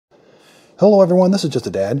Hello everyone, this is Just a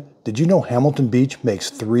Dad. Did you know Hamilton Beach makes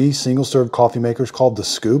 3 single-serve coffee makers called the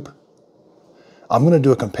Scoop? I'm going to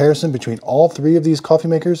do a comparison between all 3 of these coffee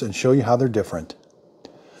makers and show you how they're different.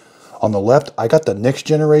 On the left, I got the next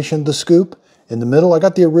generation the Scoop. In the middle, I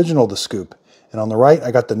got the original the Scoop. And on the right, I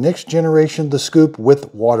got the next generation the Scoop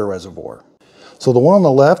with water reservoir. So the one on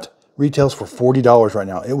the left retails for $40 right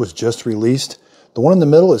now. It was just released. The one in the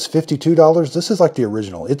middle is $52. This is like the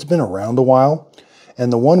original. It's been around a while.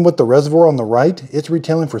 And the one with the reservoir on the right, it's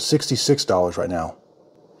retailing for $66 right now.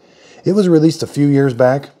 It was released a few years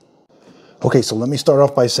back. Okay, so let me start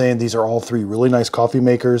off by saying these are all 3 really nice coffee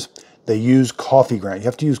makers. They use coffee ground. You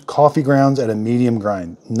have to use coffee grounds at a medium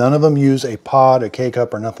grind. None of them use a pod, a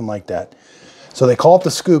K-cup, or nothing like that. So they call it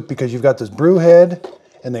the Scoop because you've got this brew head,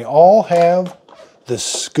 and they all have this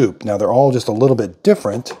scoop. Now they're all just a little bit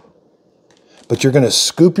different, but you're going to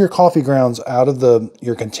scoop your coffee grounds out of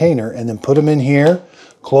your container and then put them in here,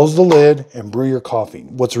 close the lid, and brew your coffee.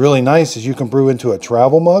 What's really nice is you can brew into a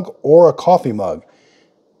travel mug or a coffee mug.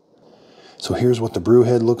 So here's what the brew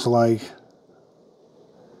head looks like.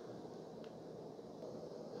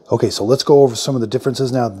 Okay, so let's go over some of the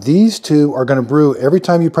differences now. These 2 are going to brew, every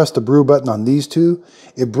time you press the brew button on these 2,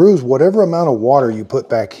 it brews whatever amount of water you put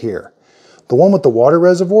back here. The one with the water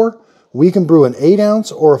reservoir, we can brew an 8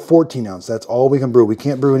 ounce or a 14 ounce. That's all we can brew. We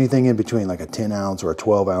can't brew anything in between, like a 10 ounce or a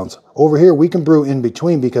 12 ounce. Over here, we can brew in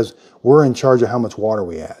between because we're in charge of how much water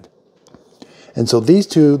we add. And so these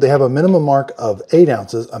 2, they have a minimum mark of 8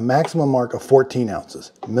 ounces, a maximum mark of 14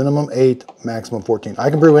 ounces. Minimum 8, maximum 14. I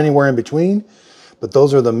can brew anywhere in between, but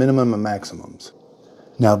those are the minimum and maximums.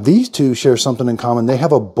 Now these 2 share something in common. They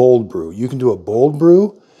have a bold brew. You can do a bold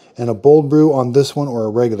brew and a bold brew on this one or a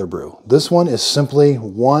regular brew. This one is simply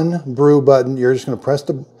one brew button. You're just going to press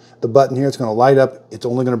the button here. It's going to light up. It's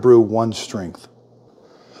only going to brew one strength.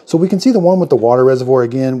 So we can see the one with the water reservoir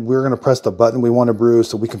again. We're going to press the button we want to brew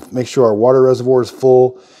so we can make sure our water reservoir is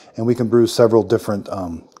full and we can brew several different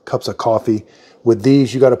cups of coffee. With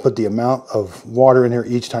these, you got to put the amount of water in here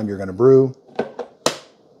each time you're going to brew.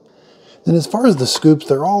 Then as far as the scoops,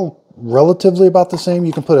 they're all relatively about the same.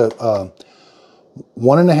 You can put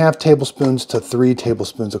 1.5 tablespoons to 3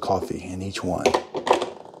 tablespoons of coffee in each one.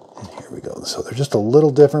 And here we go. So they're just a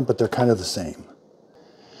little different, but they're kind of the same.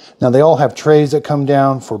 Now they all have trays that come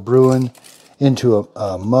down for brewing into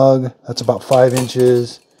a mug. That's about 5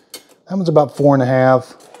 inches. That one's about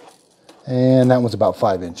 4.5. And that one's about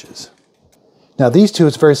 5 inches. Now these 2,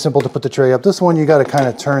 it's very simple to put the tray up. This one, you got to kind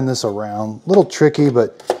of turn this around. A little tricky,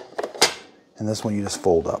 and this one you just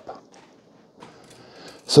fold up.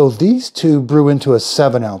 So these 2 brew into a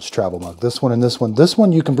 7 ounce travel mug. This one and this one. This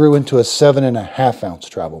one you can brew into a 7.5 ounce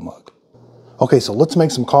travel mug. Okay, so let's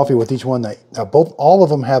make some coffee with each one. Now all of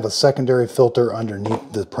them have a secondary filter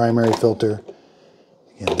underneath the primary filter.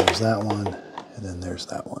 Again, there's that one, and then there's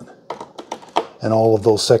that one. And all of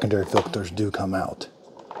those secondary filters do come out.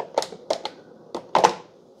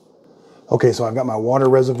 Okay, so I've got my water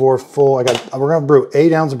reservoir full. We're gonna brew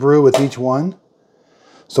 8 ounce brew with each one.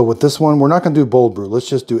 So with this one, we're not going to do bold brew. Let's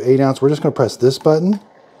just do 8 ounce. We're just going to press this button.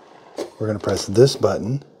 We're going to press this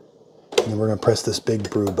button. And then we're going to press this big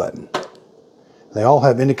brew button. They all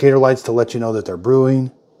have indicator lights to let you know that they're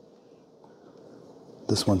brewing.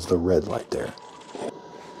 This one's the red light there.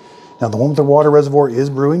 Now the one with the water reservoir is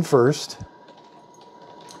brewing first.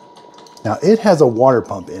 Now it has a water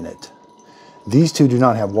pump in it. These 2 do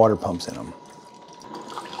not have water pumps in them.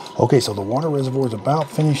 Okay, so the water reservoir is about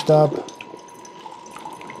finished up.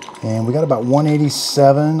 And we got about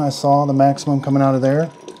 187, I saw the maximum coming out of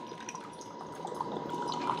there.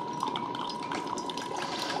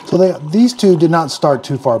 So these 2 did not start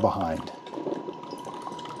too far behind.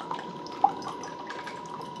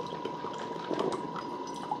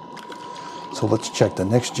 So let's check the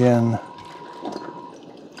next gen.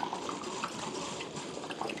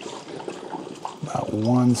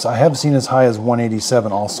 I have seen as high as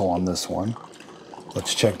 187 also on this one.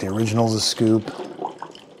 Let's check the originals of Scoop.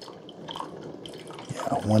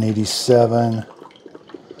 187.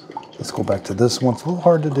 Let's go back to this one. It's a little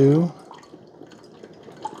hard to do.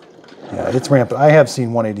 Yeah, it's ramping. I have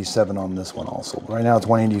seen 187 on this one also. Right now it's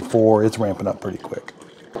 184. It's ramping up pretty quick.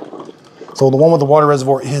 So the one with the water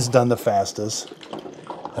reservoir is done the fastest.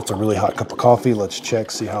 That's a really hot cup of coffee. Let's check,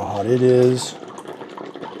 see how hot it is.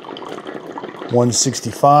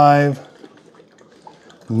 165.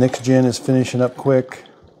 Next gen is finishing up quick.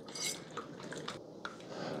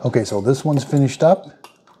 Okay, so this one's finished up.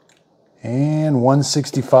 And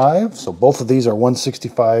 165. So both of these are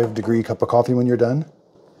 165 degree cup of coffee when you're done.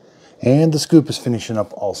 And the Scoop is finishing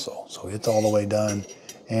up also. So it's all the way done.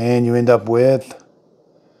 And you end up with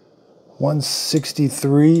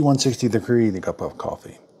 $163 the cup of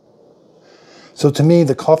coffee. So to me,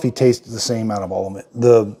 the coffee tastes the same out of all of it.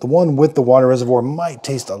 The one with the water reservoir might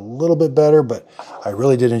taste a little bit better, but I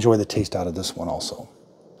really did enjoy the taste out of this one also.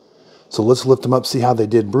 So let's lift them up, see how they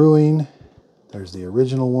did brewing. There's the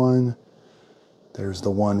original one. There's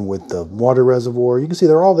the one with the water reservoir. You can see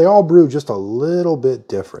they all brew just a little bit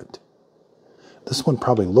different. This one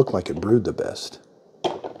probably looked like it brewed the best.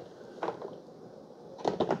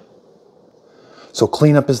 So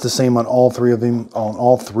cleanup is the same on all three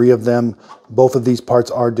of them. Both of these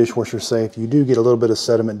parts are dishwasher safe. You do get a little bit of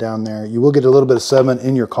sediment down there. You will get a little bit of sediment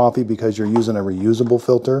in your coffee because you're using a reusable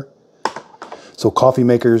filter. So coffee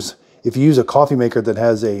makers, if you use a coffee maker that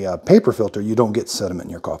has a paper filter, you don't get sediment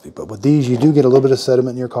in your coffee. But with these, you do get a little bit of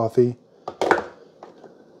sediment in your coffee.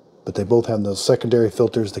 But they both have those secondary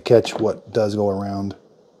filters to catch what does go around.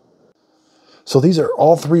 So these are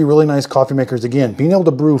all three really nice coffee makers. Again, being able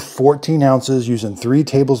to brew 14 ounces using 3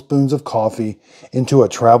 tablespoons of coffee into a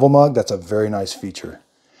travel mug, that's a very nice feature.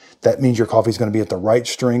 That means your coffee is going to be at the right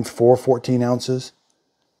strength for 14 ounces.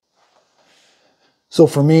 So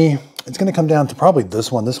for me, it's going to come down to probably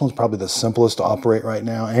this one. This one's probably the simplest to operate right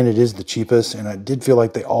now, and it is the cheapest, and I did feel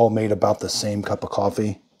like they all made about the same cup of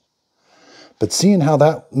coffee. But seeing how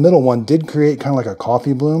that middle one did create kind of like a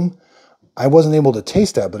coffee bloom, I wasn't able to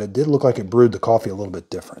taste that, but it did look like it brewed the coffee a little bit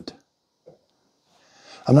different.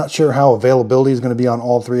 I'm not sure how availability is going to be on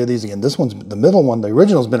all three of these. Again, this one's the middle one. The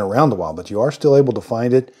original's been around a while, but you are still able to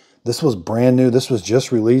find it. This was brand new. This was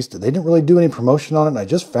just released. They didn't really do any promotion on it, and I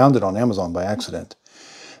just found it on Amazon by accident.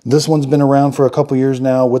 This one's been around for a couple years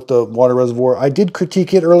now with the water reservoir. I did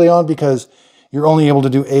critique it early on because you're only able to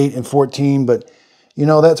do 8 and 14, but you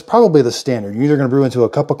know, that's probably the standard. You're either going to brew into a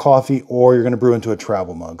cup of coffee or you're going to brew into a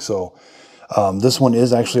travel mug. So this one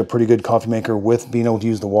is actually a pretty good coffee maker with being able to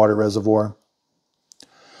use the water reservoir.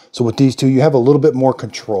 So with these two, you have a little bit more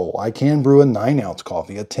control. I can brew a 9-ounce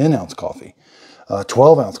coffee, a 10-ounce coffee, a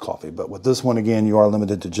 12-ounce coffee. But with this one, again, you are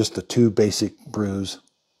limited to just the 2 basic brews.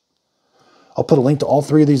 I'll put a link to all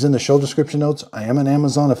 3 of these in the show description notes. I am an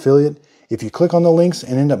Amazon affiliate. If you click on the links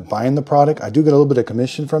and end up buying the product, I do get a little bit of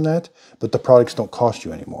commission from that, but the products don't cost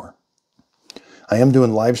you anymore. I am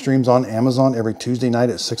doing live streams on Amazon every Tuesday night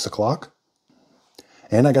at 6 o'clock.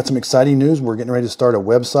 And I got some exciting news. We're getting ready to start a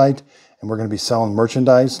website, and we're going to be selling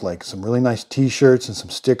merchandise like some really nice t-shirts and some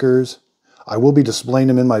stickers. I will be displaying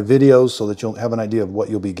them in my videos so that you'll have an idea of what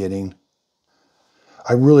you'll be getting.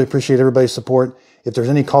 I really appreciate everybody's support. If there's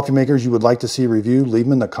any coffee makers you would like to see reviewed, leave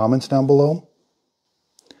them in the comments down below.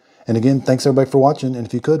 And again, thanks everybody for watching. And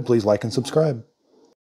if you could, please like and subscribe.